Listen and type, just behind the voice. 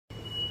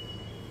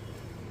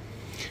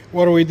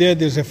What we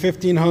did is a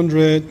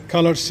 1500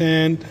 color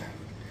sand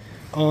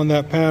on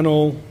that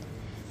panel,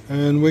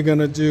 and we're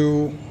gonna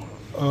do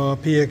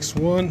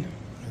PX1.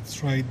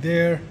 It's right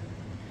there.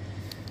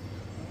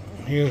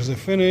 Here's the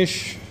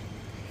finish.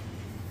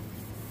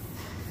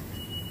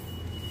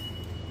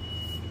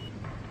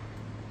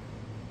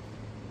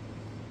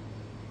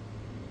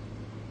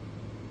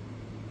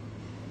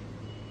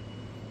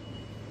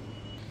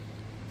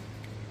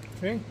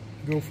 Okay,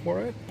 go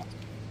for it.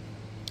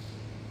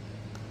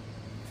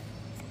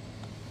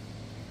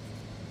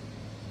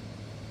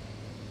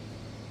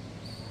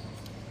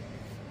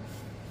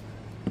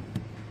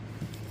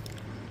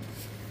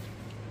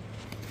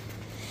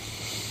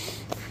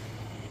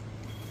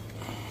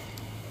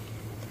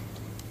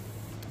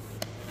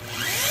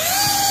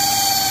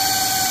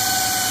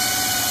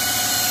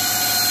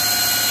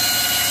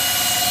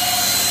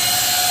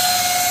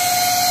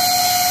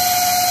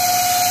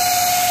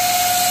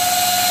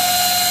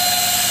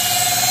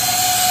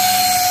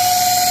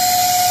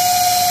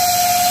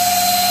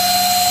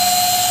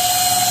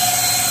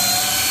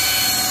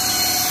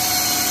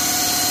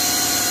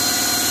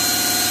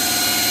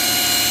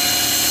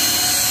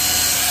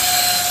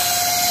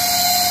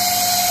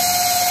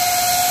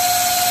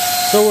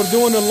 So we're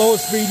doing a low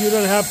speed. You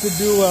don't have to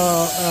do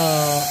a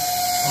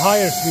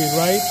higher speed,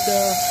 right?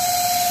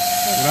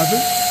 What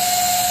happened?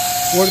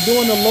 We're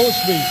doing a low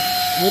speed.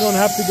 We don't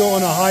have to go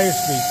on a higher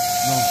speed.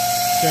 No.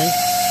 Okay.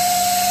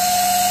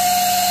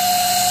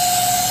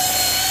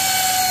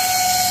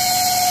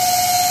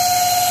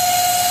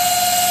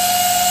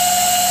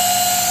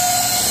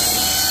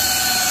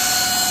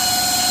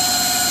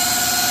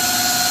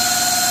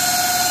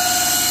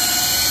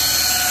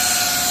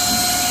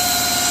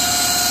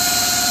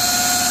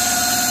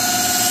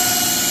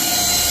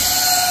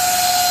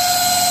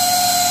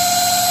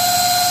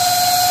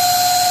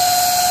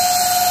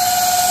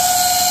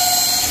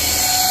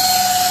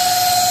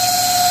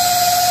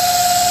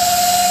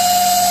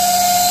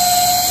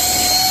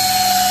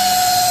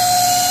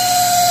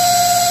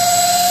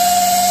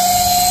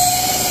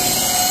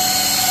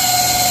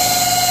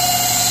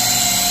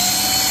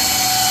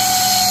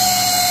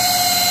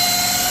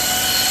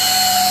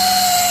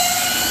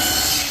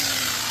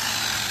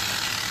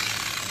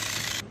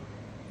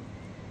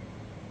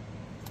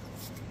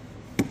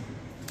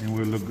 And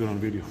we'll look good on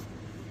video.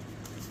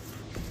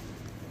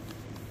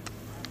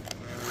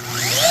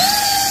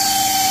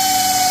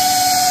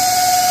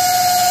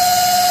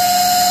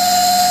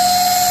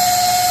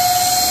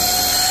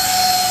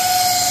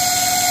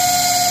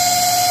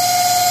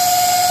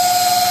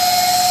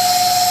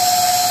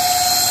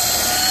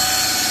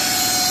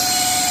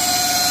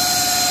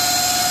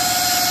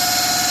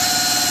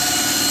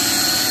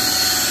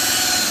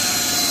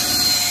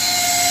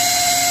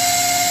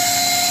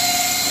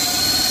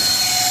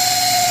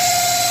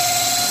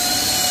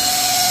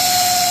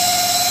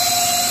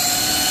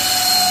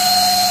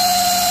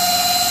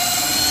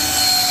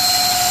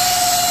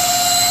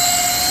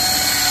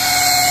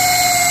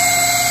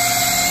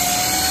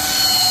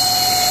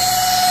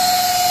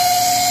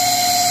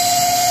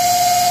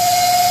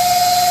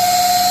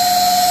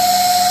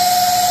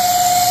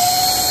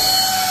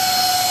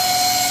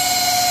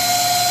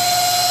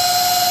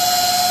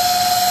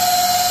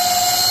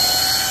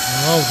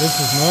 Wow, this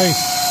is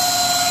nice.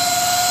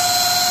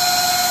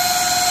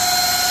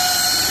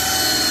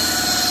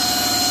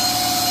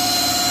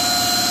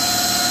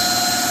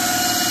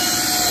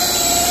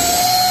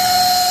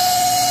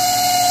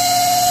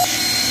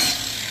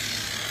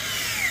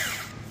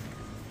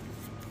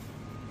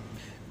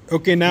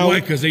 Okay, now... Why?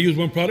 Because they use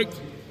one product?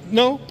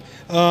 No.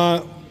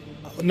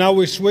 Now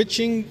we're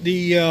switching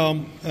the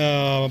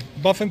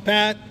buffing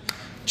pad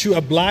to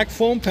a black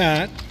foam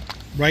pad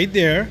right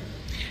there.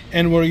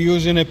 And we're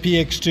using a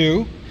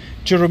PX2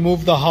 to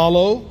remove the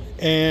hollow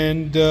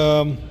and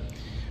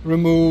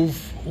remove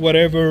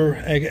whatever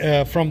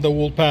from the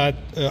wool pad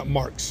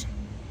marks.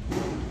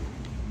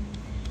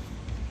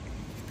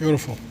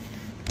 Beautiful.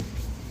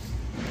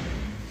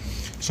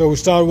 So we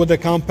start with the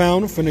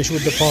compound, finish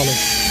with the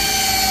polish.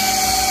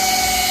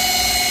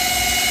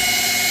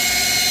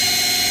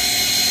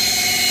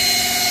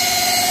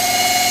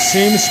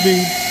 Same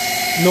speed,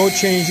 no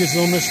changes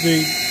on the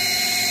speed.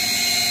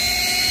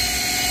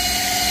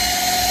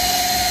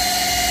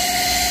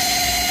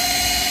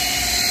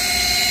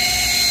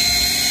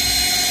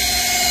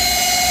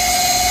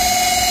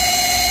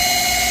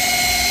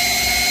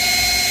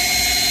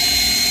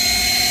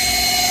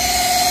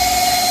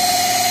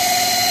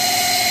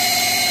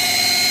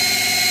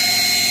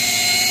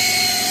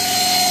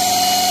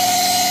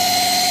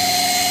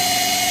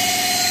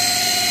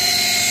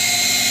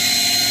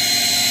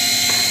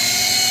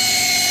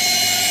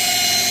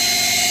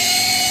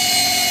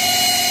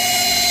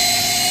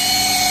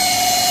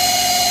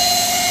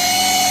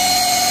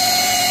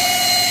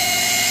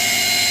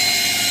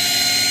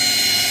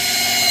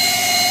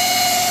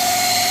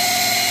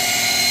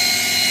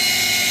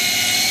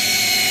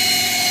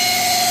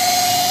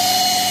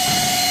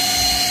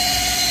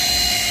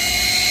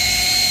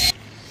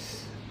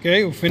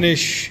 Okay, we'll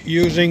finish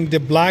using the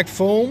black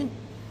foam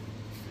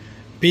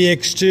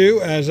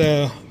PX2 as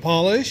a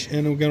polish,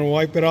 and we're going to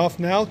wipe it off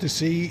now to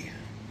see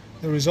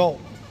the result.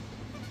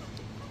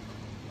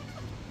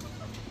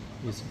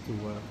 Easy to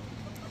wipe.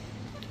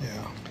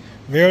 Yeah,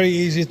 very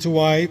easy to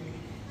wipe.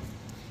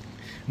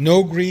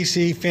 No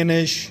greasy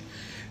finish,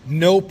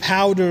 no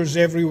powders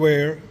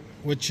everywhere,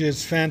 which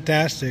is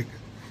fantastic.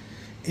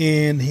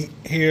 And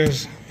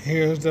here's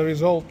the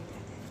result.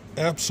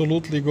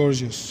 Absolutely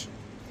gorgeous.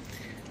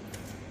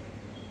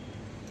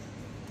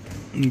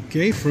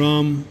 Okay,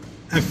 from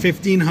a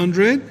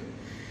 1500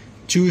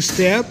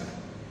 two-step,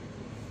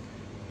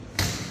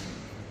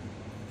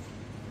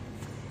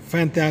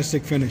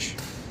 fantastic finish.